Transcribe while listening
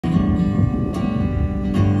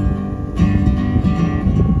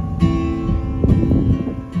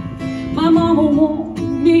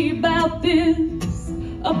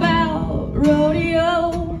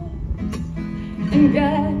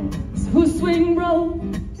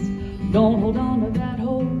Don't hold on to that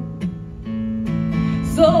hope.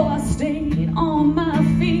 So I stayed on my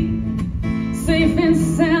feet, safe and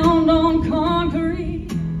sound on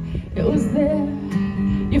concrete. It was there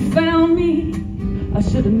you found me. I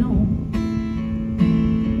should have known.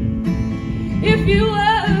 If you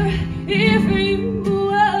were a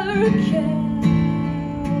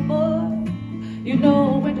cowboy, you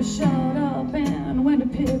know when to shut up and when to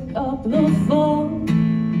pick up the phone.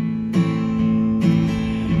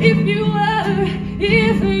 If you were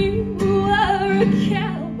a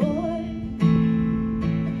cowboy,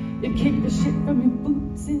 you'd kick the shit from your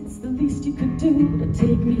boots. It's the least you could do to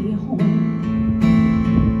take me home.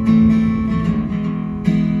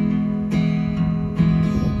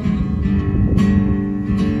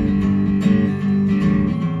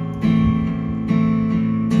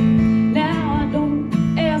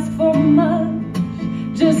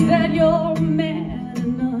 Just that you're man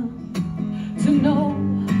enough to know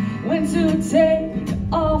when to take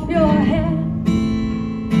off your hat,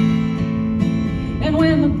 and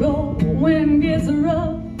when the going gets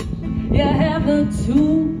rough, you have the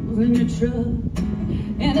tools in your truck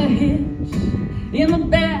and a hitch in the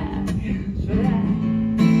back for that.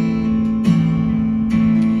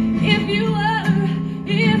 If you were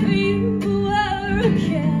a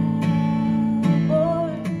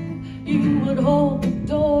cowboy, you would hold the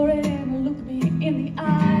door and look me in the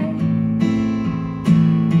eye.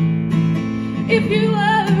 If you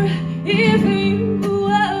were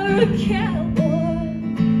a cowboy,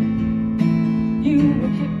 you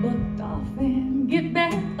would get bucked off and get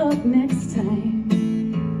back up next time.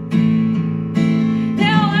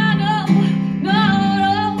 Now I know not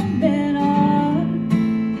all men are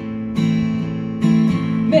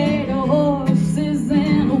made of horses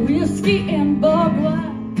and whiskey and barbed wire.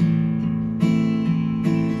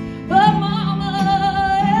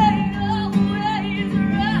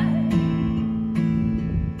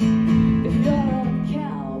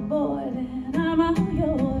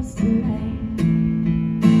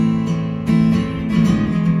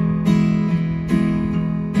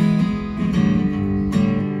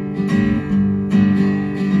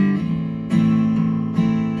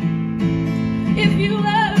 If you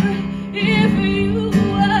were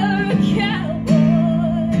a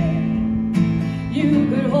cowboy, you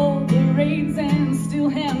could hold the reins and still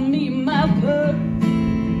hand me my purse.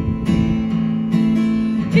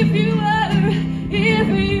 If you were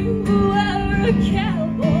a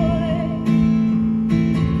cowboy,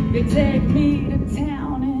 you'd take me to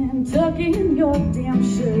town and tuck in your damn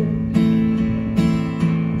shirt.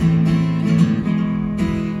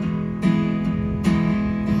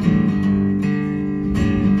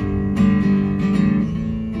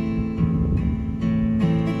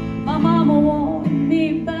 Mama warned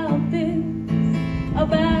me about this,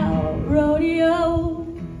 about rodeos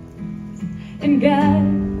and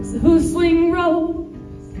guys who swing ropes.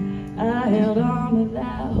 I held on to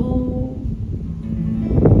that hope.